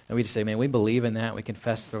 And we just say, man, we believe in that. We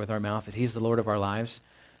confess with our mouth that he's the Lord of our lives.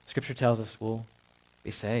 Scripture tells us we'll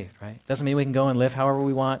be saved, right? Doesn't mean we can go and live however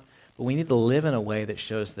we want, but we need to live in a way that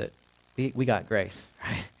shows that we got grace,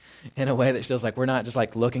 right? In a way that shows like we're not just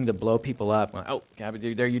like looking to blow people up. Like, oh, can't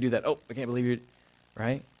believe dare you do that. Oh, I can't believe you,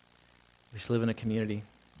 right? We should live in a community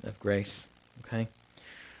of grace, okay?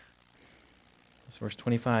 That's verse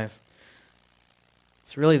 25.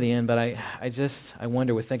 It's really the end, but I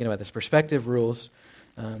wonder with thinking about this. Perspective rules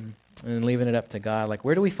and leaving it up to God. Like,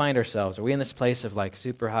 where do we find ourselves? Are we in this place of like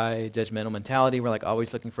super high judgmental mentality? We're like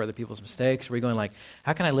always looking for other people's mistakes. Are we going like,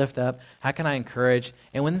 how can I lift up? How can I encourage?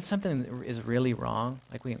 And when something is really wrong,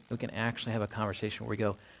 like we can actually have a conversation where we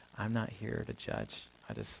go, I'm not here to judge.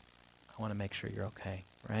 I want to make sure you're okay,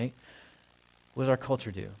 right? What does our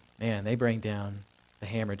culture do? Man, they bring down the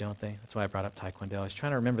hammer, don't they? That's why I brought up Taekwondo. I was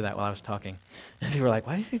trying to remember that while I was talking. And people were like,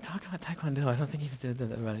 why is he talking about Taekwondo? I don't think he did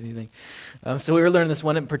that about anything. So we were learning this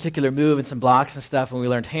one in particular move and some blocks and stuff, and we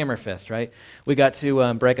learned hammer fist, right? We got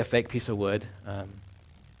to break a fake piece of wood.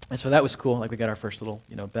 And so that was cool. Like we got our first little,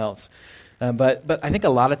 belts. But I think a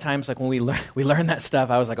lot of times, like when we learn that stuff,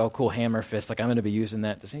 I was like, oh, cool, hammer fist. Like I'm going to be using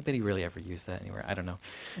that. Does anybody really ever use that anywhere? I don't know.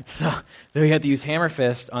 So then we had to use hammer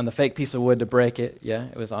fist on the fake piece of wood to break it. Yeah,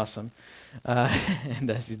 it was awesome. And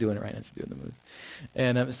she's doing it right now. She's doing the moves.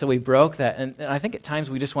 And so we broke that. And I think at times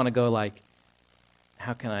we just want to go like,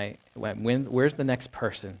 how can where's the next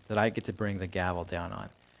person that I get to bring the gavel down on?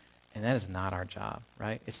 And that is not our job,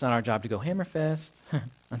 right? It's not our job to go hammer fist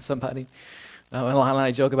on somebody. And Alana and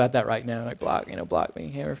I joke about that right now. Like block me,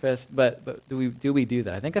 hammer fist. But do we do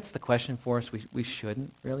that? I think that's the question for us. We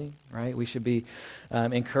shouldn't really, right? We should be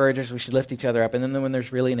encouragers. We should lift each other up. And then when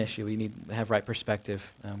there's really an issue, we need to have right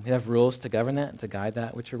perspective. We have rules to govern that and to guide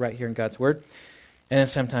that, which are right here in God's Word. And then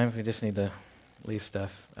sometimes we just need to leave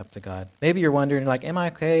stuff up to God. Maybe you're wondering, like, am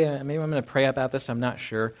I okay? Maybe I'm going to pray about this. I'm not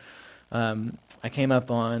sure. I came up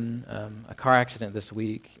on a car accident this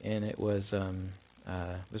week, and it was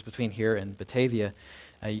between here and Batavia.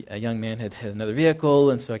 A young man had hit another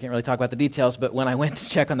vehicle, and so I can't really talk about the details, but when I went to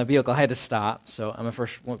check on the vehicle, I had to stop. So I'm a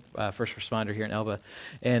first responder here in Elba,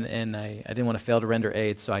 and I didn't want to fail to render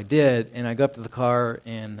aid, so I did. And I go up to the car,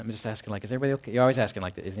 and I'm just asking, like, is everybody okay? You're always asking,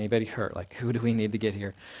 like, is anybody hurt? Like, who do we need to get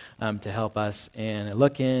here to help us? And I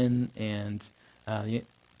look in, and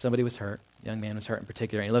somebody was hurt. A young man was hurt in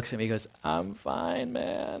particular, and he looks at me, he goes, I'm fine,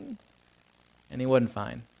 man. And he wasn't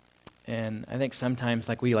fine. And I think sometimes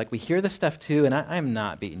we hear this stuff too, and I'm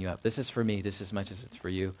not beating you up. This is for me just as much as it's for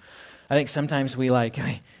you. I think sometimes we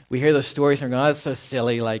hear those stories and we go, oh, that's so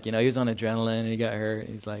silly. Like, he was on adrenaline and he got hurt.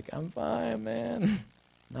 He's like, I'm fine, man.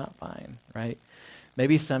 Not fine, right?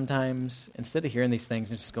 Maybe sometimes instead of hearing these things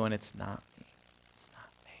and just going, it's not me. It's not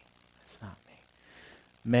me. It's not me.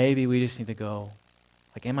 Maybe we just need to go,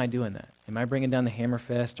 like, am I doing that? Am I bringing down the hammer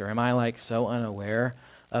fist, or am I like so unaware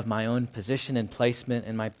of my own position and placement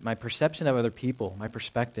and my perception of other people, my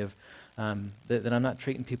perspective, that I'm not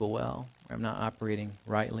treating people well, or I'm not operating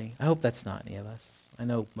rightly? I hope that's not any of us. I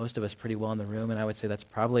know most of us pretty well in the room, and I would say that's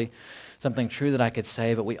probably something true that I could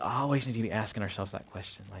say, but we always need to be asking ourselves that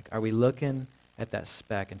question. Like, are we looking at that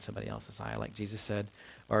speck in somebody else's eye, like Jesus said,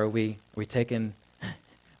 or are we taking,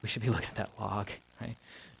 we should be looking at that log, right?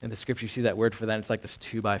 In the scripture, you see that word for that, it's like this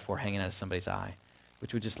 2x4 hanging out of somebody's eye,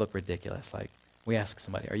 which would just look ridiculous. Like, we ask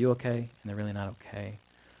somebody, are you okay? And they're really not okay.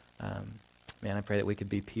 Man, I pray that we could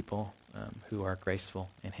be people who are graceful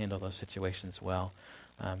and handle those situations well,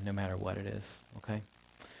 no matter what it is, okay?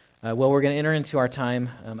 Well, we're going to enter into our time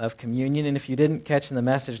of communion, and if you didn't catch in the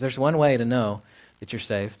message, there's one way to know that you're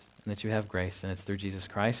saved and that you have grace, and it's through Jesus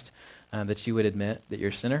Christ, that you would admit that you're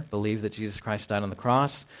a sinner, believe that Jesus Christ died on the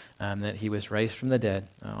cross, that he was raised from the dead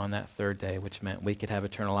on that third day, which meant we could have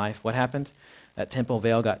eternal life. What happened? That temple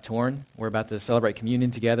veil got torn. We're about to celebrate communion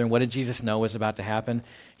together. And what did Jesus know was about to happen?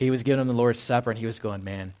 He was giving them the Lord's Supper, and he was going,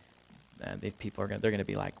 man, these people they're going to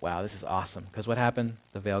be like, wow, this is awesome. Because what happened?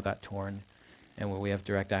 The veil got torn, and we have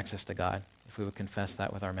direct access to God. If we would confess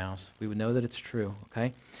that with our mouths, we would know that it's true,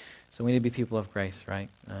 okay? So we need to be people of grace, right?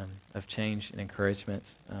 Of change and encouragement.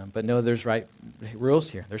 But know there's right rules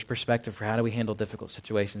here. There's perspective for how do we handle difficult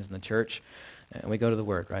situations in the church. And we go to the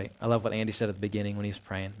Word, right? I love what Andy said at the beginning when he was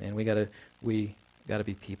praying. And we got to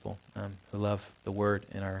be people who love the Word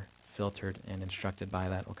and are filtered and instructed by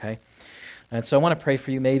that, okay? And so I want to pray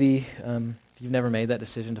for you. Maybe if you've never made that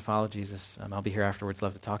decision to follow Jesus, I'll be here afterwards.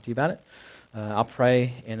 Love to talk to you about it. I'll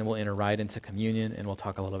pray, and then we'll enter right into communion, and we'll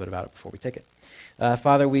talk a little bit about it before we take it.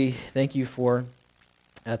 Father, we thank you for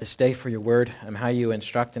this day, for your Word, how you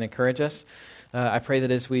instruct and encourage us. I pray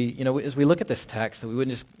that as we look at this text, that we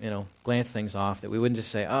wouldn't just, glance things off, that we wouldn't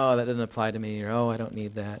just say, oh, that doesn't apply to me, or oh, I don't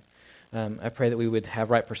need that. I pray that we would have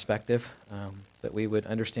right perspective, that we would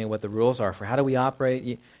understand what the rules are for how do we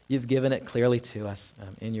operate. You've given it clearly to us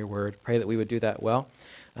in your word. Pray that we would do that well,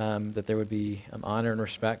 that there would be honor and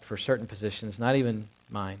respect for certain positions, not even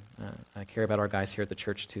mine. I care about our guys here at the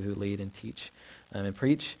church, too, who lead and teach and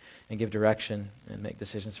preach and give direction and make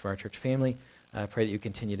decisions for our church family. I pray that you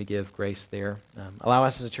continue to give grace there. Allow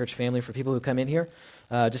us as a church family, for people who come in here,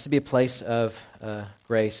 just to be a place of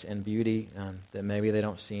grace and beauty that maybe they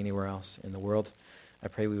don't see anywhere else in the world. I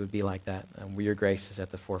pray we would be like that, where your grace is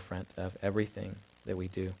at the forefront of everything that we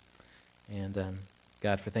do. And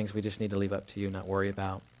God, for things we just need to leave up to you, not worry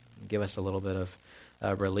about. Give us a little bit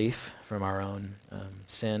of relief from our own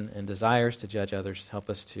sin and desires to judge others. Help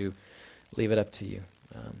us to leave it up to you.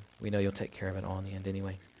 We know you'll take care of it all in the end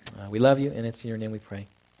anyway. We love you, and it's in your name we pray.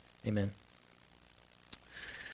 Amen.